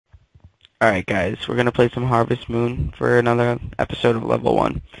Alright guys, we're gonna play some Harvest Moon for another episode of Level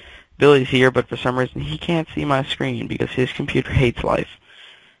 1. Billy's here, but for some reason he can't see my screen because his computer hates life.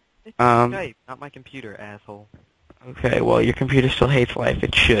 It's Skype, not my computer, asshole. Okay, well your computer still hates life.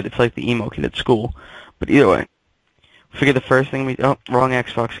 It should. It's like the emo kid at school. But either way, figure the first thing oh, wrong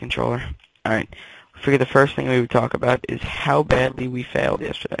Xbox controller. Alright, figure the first thing we would talk about is how badly we failed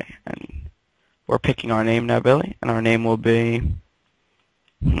yesterday. And we're picking our name now, Billy, and our name will be...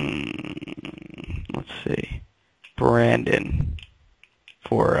 let's see. Brandon.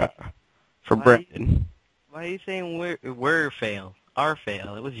 For Brandon. Why are you saying we're fail? Our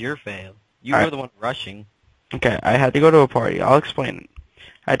fail. It was your fail. You All were right. the one rushing. Okay, I had to go to a party. I'll explain.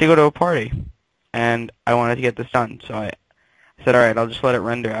 I had to go to a party, and I wanted to get this done, so I said, alright, I'll just let it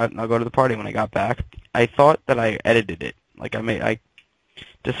render out, and I'll go to the party when I got back. I thought that I edited it. Like, I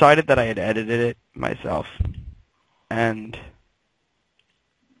decided that I had edited it myself, and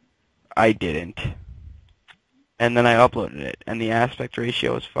I didn't. And then I uploaded it, and the aspect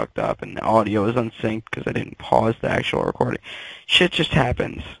ratio was fucked up, and the audio was unsynced because I didn't pause the actual recording. Shit just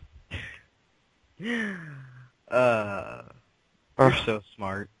happens. You're Ugh. so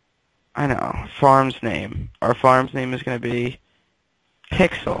smart. I know. Farm's name. Our farm's name is going to be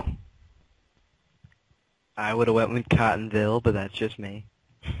Pixel. I would have went with Cottonville, but that's just me.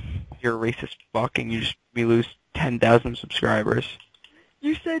 You're a racist fuck, and we lose 10,000 subscribers.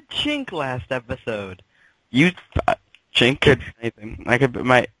 You said chink last episode. You chink could anything. I could.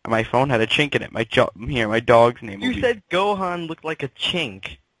 My phone had a chink in it. My dog's name. You said Gohan looked like a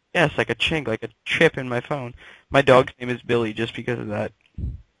chink. Yes, like a chink, like a chip in my phone. My dog's name is Billy, just because of that.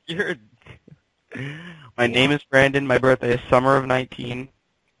 You're. My name is Brandon. My birthday is summer of 19.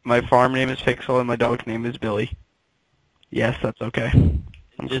 My farm name is Pixel, and my dog's name is Billy. Yes, that's okay.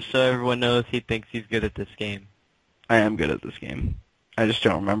 Just so everyone knows, he thinks he's good at this game. I am good at this game. I just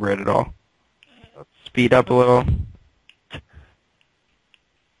don't remember it at all. Let's speed up a little.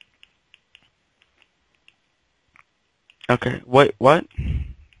 Okay, wait, what?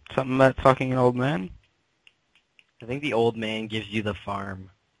 Something about fucking an old man? I think the old man gives you the farm.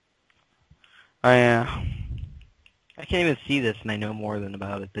 Oh, yeah. I can't even see this, and I know more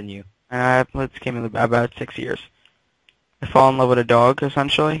about it than you. Let's came in about 6 years. I fall in love with a dog,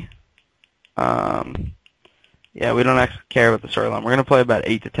 essentially. Yeah, we don't actually care about the storyline. We're going to play about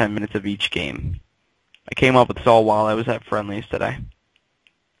 8 to 10 minutes of each game. I came up with this all while I was at Friendlies today.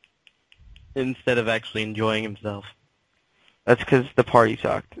 Instead of actually enjoying himself. That's because the party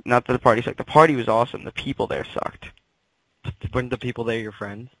sucked. Not that the party sucked. The party was awesome. The people there sucked. Weren't the people there your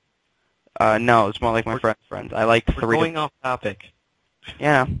friends? No, it's more like my friends. I like We're three. going off topic.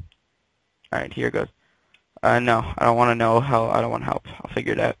 Yeah. Alright, here goes. No, I don't want to know how. I don't want help. I'll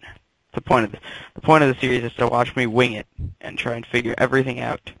figure it out. The point of the series is to watch me wing it and try and figure everything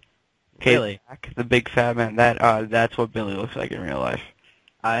out. Okay, Really? the big fat man. That's what Billy looks like in real life.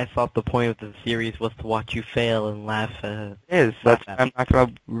 I thought the point of the series was to watch you fail and laugh. It is. I'm not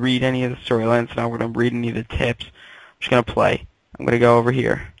gonna read any of the storylines. I'm not gonna read any of the tips. I'm just gonna play. I'm gonna go over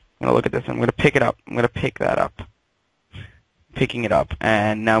here. I'm gonna look at this. I'm gonna pick it up. I'm gonna pick that up. Picking it up,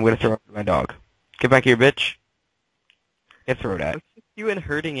 and now I'm gonna throw it to my dog. Get back here, bitch. Get throw it at. You and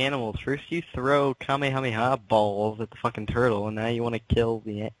hurting animals. First you throw Kamehameha balls at the fucking turtle, and now you want to kill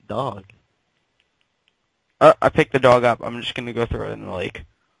the dog. I picked the dog up. I'm just gonna go throw it in the lake.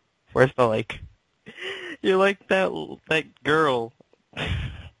 Where's the lake? You're like that girl Come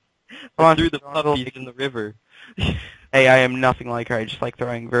on, threw the throw it in the puppies lake. in the river. Hey, I am nothing like her. I just like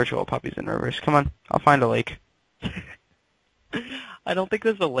throwing virtual puppies in rivers. Come on, I'll find a lake. I don't think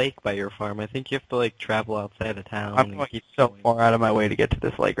there's a lake by your farm. I think you have to like travel outside of town. I'm and going keep so going. far out of my way to get to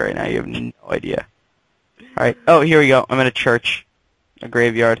this lake right now. You have no idea. Alright. Oh, here we go. I'm in a church. A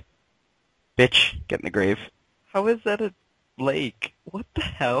graveyard. Bitch, get in the grave. How is that a lake? What the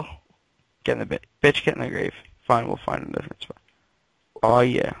hell? Get in the bitch, get in the grave. Fine, we'll find a different spot. Oh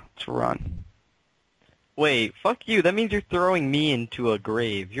yeah, let's run. Wait, fuck you. That means you're throwing me into a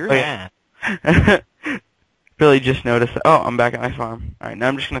grave. You're Oh, an yeah. ass. Billy just noticed that. Oh, I'm back at my farm. Alright, now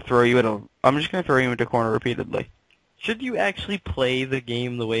I'm just gonna throw you into a corner repeatedly. Should you actually play the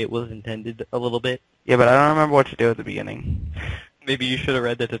game the way it was intended a little bit? Yeah, but I don't remember what to do at the beginning. Maybe you should have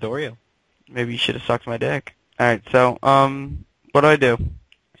read the tutorial. Maybe you should have sucked my dick. Alright, so, what do I do?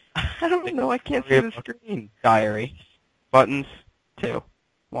 I don't know. I can't see the screen. Diary. Buttons. 2.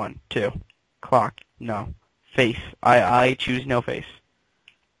 1, 2. Clock. No. Face. I choose no face.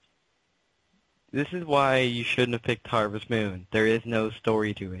 This is why you shouldn't have picked Harvest Moon. There is no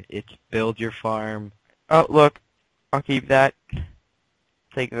story to it. It's build your farm. Oh, look. I'll keep that.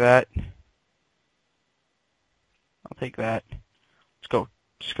 Take that. I'll take that. Let's go.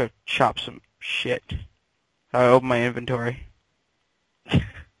 Just go chop some shit. So I open my inventory.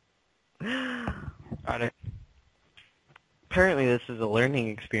 Got it. Apparently this is a learning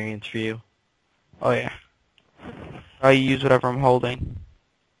experience for you. Oh yeah. I use whatever I'm holding.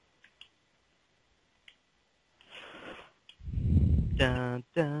 Dun,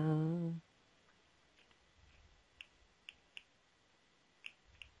 dun.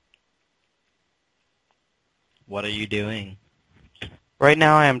 What are you doing? Right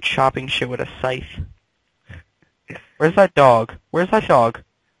now I am chopping shit with a scythe. Where's that dog? Where's that dog?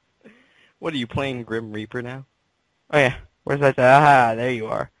 What are you playing Grim Reaper now? Oh yeah. Where's that dog? Aha, there you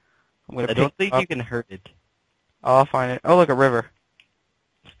are. I'm gonna I pick don't you think up. you can hurt it. Oh, I'll find it. Oh look, a river.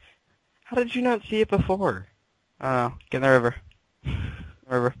 How did you not see it before? I don't know. Get in the river.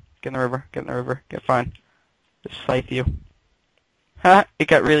 River. Get in the river. Get in the river. Get fine. Just scythe you. Ha! It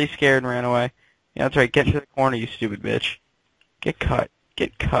got really scared and ran away. Yeah, that's right. Get into the corner, you stupid bitch. Get cut.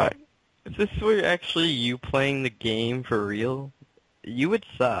 Get cut. If this were actually you playing the game for real, you would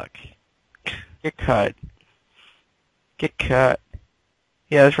suck. Get cut. Get cut.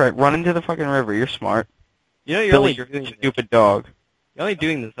 Yeah, that's right. Run into the fucking river. You're smart. You know, you're Billy, only you're doing a this, stupid dog. you're only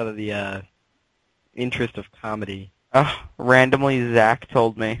doing this out of the interest of comedy. Randomly, Zach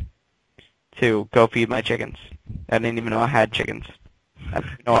told me to go feed my chickens. I didn't even know I had chickens. I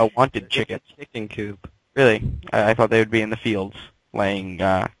didn't even know I wanted It's chickens. a chicken coop. Really? I thought they would be in the fields, laying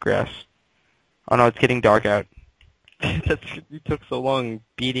grass. Oh no, it's getting dark out. That's you took so long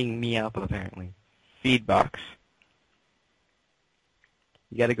beating me up, apparently. Feed box.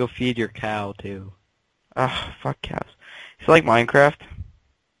 You gotta go feed your cow, too. Fuck cows. It's like Minecraft.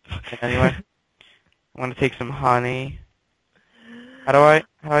 Anyway, I'm gonna take some honey. How do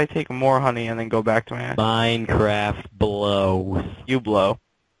I take more honey and then go back to my ass? Minecraft blows. You blow.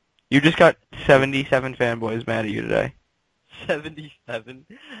 You just got 77 fanboys mad at you today. 77?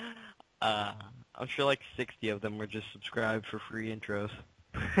 I'm sure like 60 of them were just subscribed for free intros.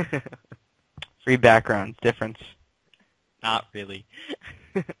 Free background. Difference. Not really.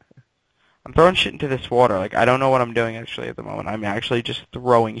 I'm throwing shit into this water. Like, I don't know what I'm doing actually at the moment. I'm actually just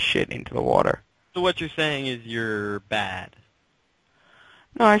throwing shit into the water. So what you're saying is you're bad.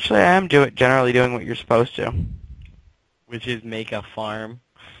 No, actually, I am generally doing what you're supposed to. Which is make a farm.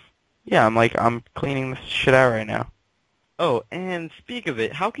 Yeah, I'm cleaning this shit out right now. Oh, and speak of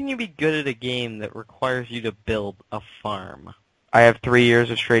it, how can you be good at a game that requires you to build a farm? I have 3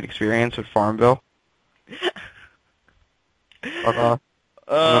 years of straight experience with Farmville. Fuck off.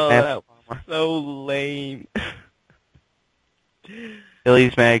 Oh, master that was so lame.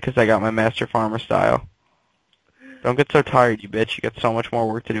 Billy's mad because I got my master farmer style. Don't get so tired, you bitch. You got so much more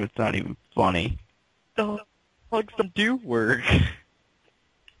work to do. It's not even funny. Dogs don't do work.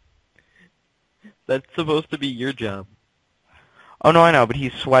 That's supposed to be your job. Oh no, I know, but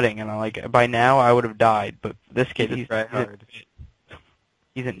he's sweating, and by now I would have died. But this kid, he's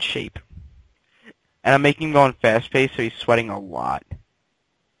in shape, and I'm making him go on fast pace, so he's sweating a lot.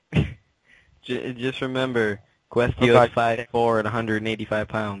 Just remember, Questio is 5'4" and 185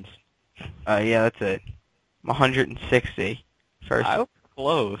 pounds. Yeah, that's it. I'm 160 first. I was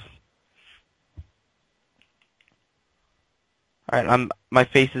close. All right, my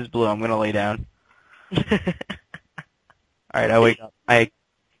face is blue. I'm gonna lay down. All right, I wake up. I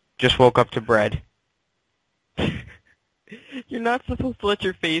just woke up to bread. You're not supposed to let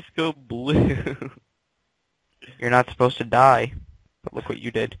your face go blue. You're not supposed to die, but look what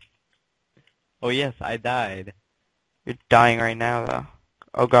you did. Oh yes, I died. You're dying right now, though.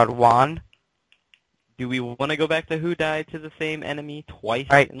 Oh God, Juan. Do we want to go back to who died to the same enemy twice?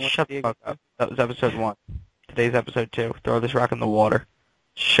 All right, in one shut the video? fuck up. That was episode 1. Today's episode 2. Throw this rock in the water.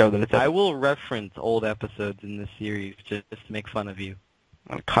 Show that it's. I will reference old episodes in this series just to make fun of you.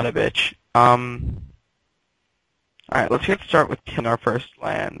 I'm gonna cut a bitch. Alright, let's start with killing our first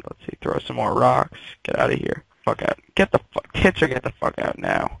land. Let's see, throw some more rocks. Get out of here. Fuck out. Get the fuck. Tits or get the fuck out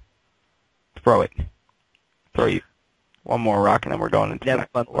now. Throw it. Throw you. One more rock and then we're going into the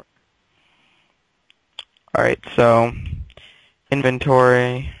next floor. Alright, so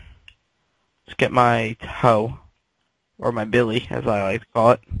inventory. Let's get my hoe. Or my billy, as I like to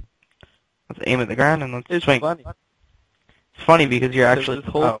call it. Let's aim at the ground and let's swing. Funny. It's funny because you're actually this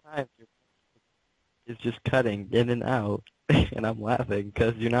whole time is just cutting in and out, and I'm laughing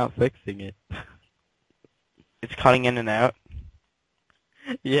because you're not fixing it. It's cutting in and out.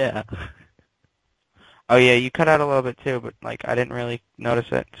 Yeah. Oh yeah, you cut out a little bit too, but I didn't really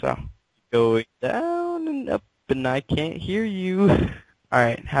notice it, so. Going down and up, and I can't hear you.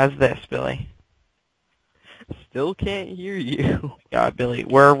 Alright, how's this, Billy? Still can't hear you. God, Billy,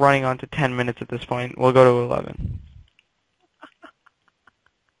 we're running on to 10 minutes at this point. We'll go to 11.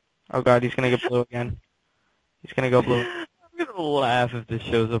 Oh god, he's gonna get blue again. He's gonna go blue. I'm gonna laugh if this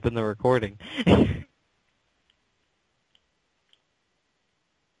shows up in the recording.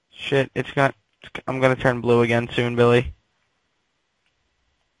 Shit, I'm gonna turn blue again soon, Billy.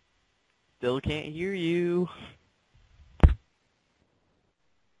 Still can't hear you.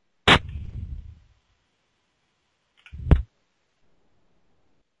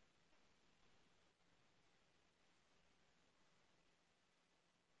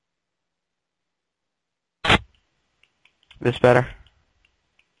 This better?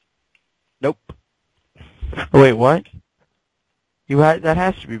 Nope. Oh, wait, what? That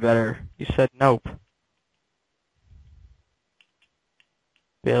has to be better. You said nope.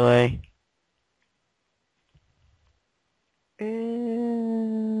 Billy.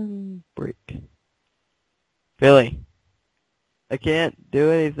 And break. Billy. I can't do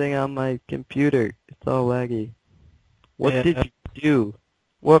anything on my computer. It's all laggy. What Yeah. did you do?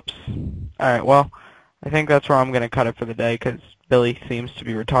 Whoops. Alright, well, I think that's where I'm gonna cut it for the day, because Billy seems to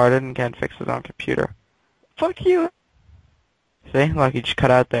be retarded and can't fix his own computer. Fuck you. See? Look, he just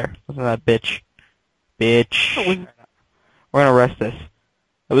cut out there. Listen to that bitch. Bitch. We're gonna rest this.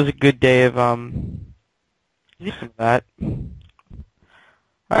 It was a good day of, some of that.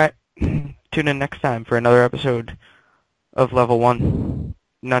 Alright. Tune in next time for another episode of Level 1.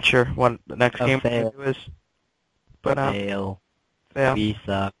 Not sure what the next game fail. is. But, Fail. fail. We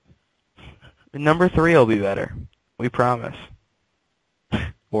suck. Number 3 will be better. We promise.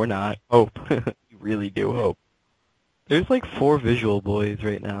 Or not. Hope. We really do hope. There's like 4 Visual Boys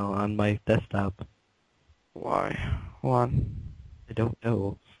right now on my desktop. Why? Hold on. I don't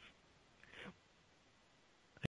know.